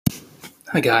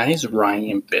Hi guys,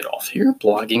 Ryan Bidoff here,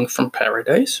 blogging from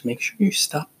paradise. Make sure you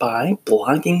stop by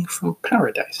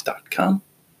bloggingfromparadise.com.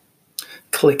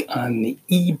 Click on the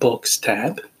ebooks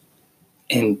tab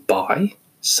and buy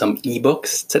some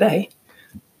ebooks today.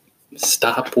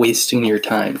 Stop wasting your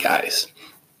time, guys.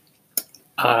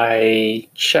 I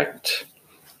checked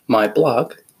my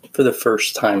blog for the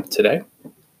first time today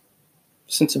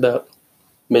since about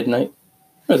midnight.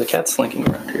 There's a cat slinking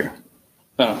around here.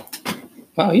 Oh,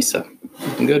 wow, Issa.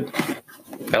 Looking good.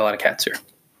 Got a lot of cats here.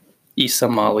 Issa,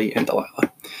 Molly, and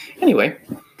Delilah. Anyway,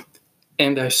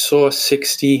 and I saw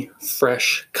 60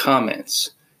 fresh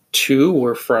comments. 2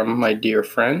 were from my dear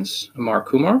friends, Amar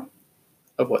Kumar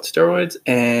of What Steroids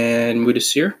and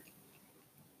Mudasir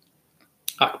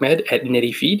Ahmed at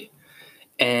Nitty Feed,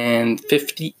 and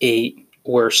 58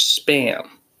 were spam.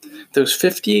 Those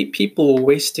 58 people were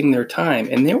wasting their time,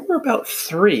 and there were about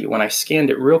 3, when I scanned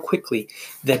it real quickly,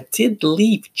 that did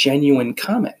leave genuine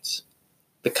comments.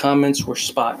 The comments were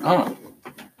spot on.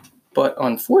 But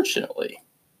unfortunately,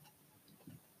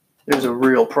 there's a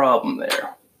real problem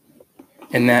there.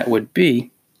 And that would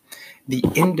be the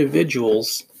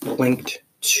individuals linked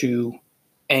to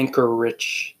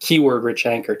anchor-rich, keyword-rich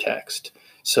anchor text.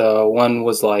 So one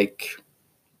was like,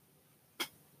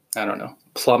 I don't know,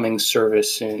 plumbing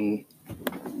service in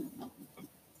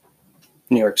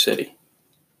New York City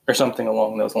or something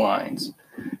along those lines.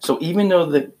 So even though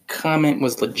the comment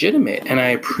was legitimate, and I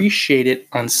appreciate it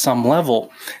on some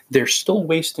level, they're still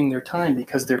wasting their time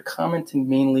because they're commenting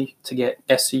mainly to get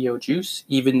SEO juice,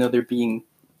 even though they're being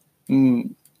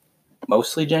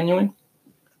mostly genuine.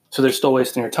 So they're still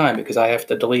wasting their time because I have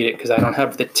to delete it because I don't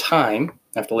have the time,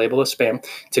 I have to label it spam,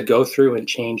 to go through and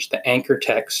change the anchor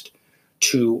text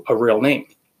to a real name.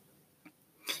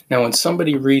 Now, when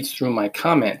somebody reads through my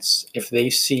comments, if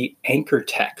they see anchor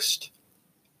text,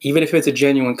 even if it's a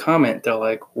genuine comment, they're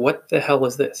like, what the hell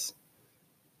is this?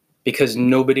 Because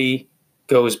nobody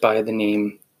goes by the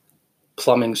name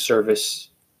plumbing service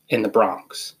in the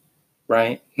Bronx,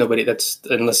 right? Nobody,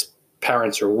 unless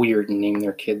parents are weird and name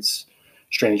their kids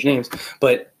strange names.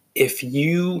 But if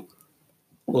you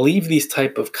leave these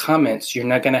type of comments, you're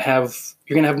going to have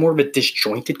more of a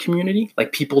disjointed community.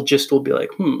 Like people just will be like,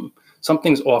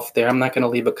 something's off there. I'm not going to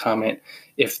leave a comment.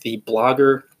 If the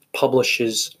blogger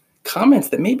publishes comments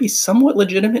that may be somewhat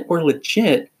legitimate or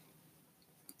legit,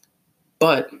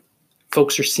 but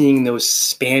folks are seeing those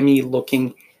spammy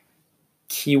looking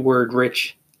keyword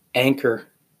rich anchor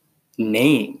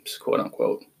names, quote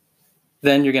unquote,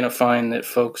 then you're going to find that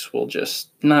folks will just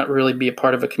not really be a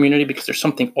part of a community because there's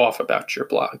something off about your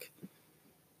blog.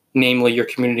 Namely, your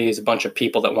community is a bunch of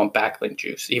people that want backlink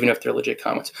juice, even if they're legit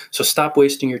comments. So stop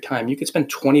wasting your time. You could spend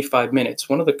 25 minutes.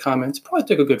 One of the comments probably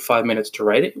took a good 5 minutes to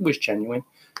write it. It was genuine.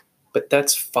 But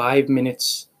that's 5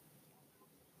 minutes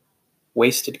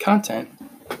wasted content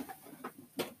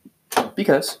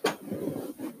because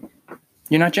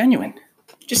you're not genuine.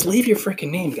 Just leave your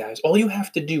freaking name, guys. All you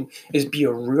have to do is be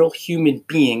a real human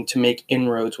being to make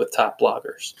inroads with top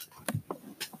bloggers.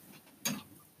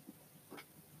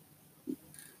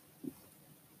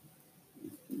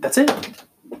 That's it.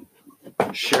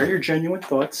 Share your genuine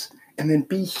thoughts and then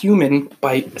be human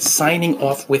by signing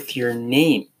off with your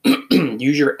name.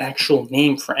 Use your actual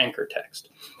name for anchor text.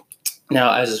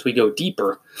 Now, as we go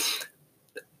deeper,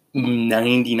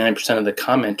 99% of the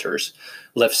commenters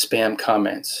left spam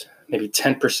comments. Maybe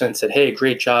 10% said, hey,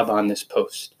 great job on this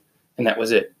post. And that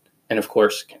was it. And of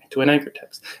course, to an anchor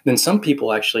text. Then some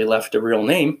people actually left a real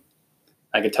name.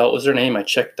 I could tell it was their name. I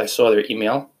checked, I saw their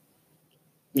email.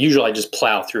 Usually I just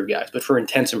plow through, guys. But for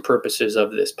intents and purposes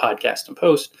of this podcast and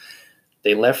post,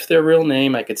 they left their real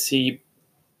name. I could see,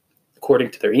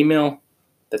 according to their email,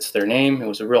 that's their name. It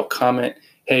was a real comment.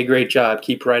 Hey, great job.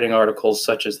 Keep writing articles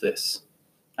such as this.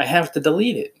 I have to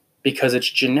delete it because it's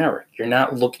generic. You're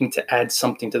not looking to add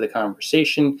something to the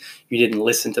conversation. You didn't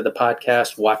listen to the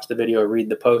podcast, watch the video, or read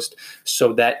the post.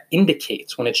 So that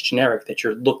indicates when it's generic that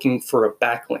you're looking for a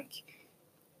backlink.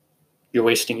 You're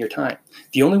wasting your time.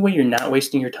 The only way you're not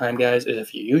wasting your time, guys, is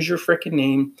if you use your freaking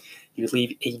name, you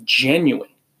leave a genuine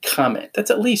comment.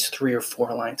 That's at least 3 or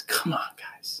 4 lines. Come on,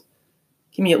 guys.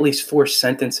 Give me at least 4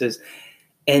 sentences.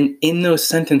 And in those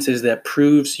sentences, that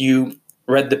proves you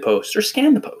read the post or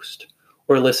scanned the post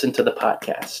or listened to the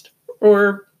podcast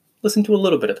or listened to a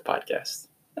little bit of the podcast.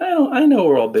 I know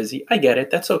we're all busy. I get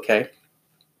it. That's okay.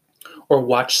 Or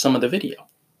watch some of the video.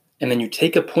 And then you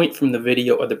take a point from the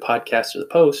video or the podcast or the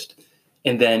post,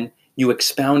 and then You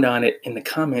expound on it in the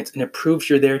comments, and it proves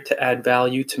you're there to add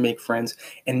value, to make friends.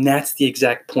 And that's the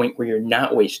exact point where you're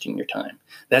not wasting your time.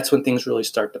 That's when things really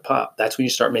start to pop. That's when you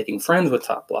start making friends with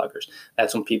top bloggers.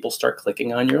 That's when people start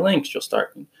clicking on your links. You'll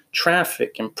start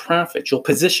traffic and profit. You'll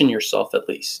position yourself at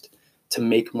least to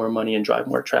make more money and drive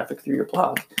more traffic through your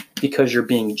blog because you're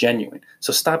being genuine.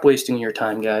 So stop wasting your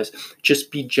time, guys.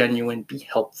 Just be genuine, be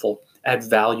helpful, add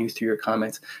value through your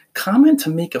comments. Comment to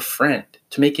make a friend,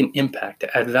 to make an impact,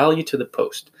 to add value to the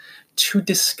post, to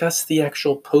discuss the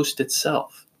actual post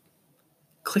itself.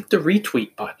 Click the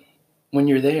retweet button when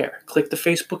you're there. Click the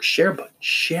Facebook share button.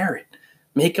 Share it.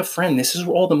 Make a friend. This is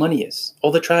where all the money is.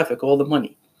 All the traffic, all the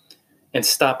money. And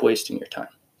stop wasting your time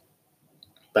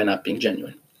by not being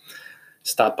genuine.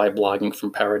 Stop by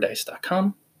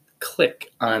bloggingfromparadise.com.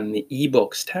 Click on the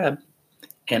ebooks tab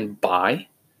and buy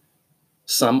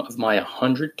some of my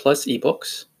 100 plus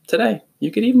ebooks today.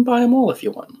 You could even buy them all if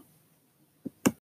you want.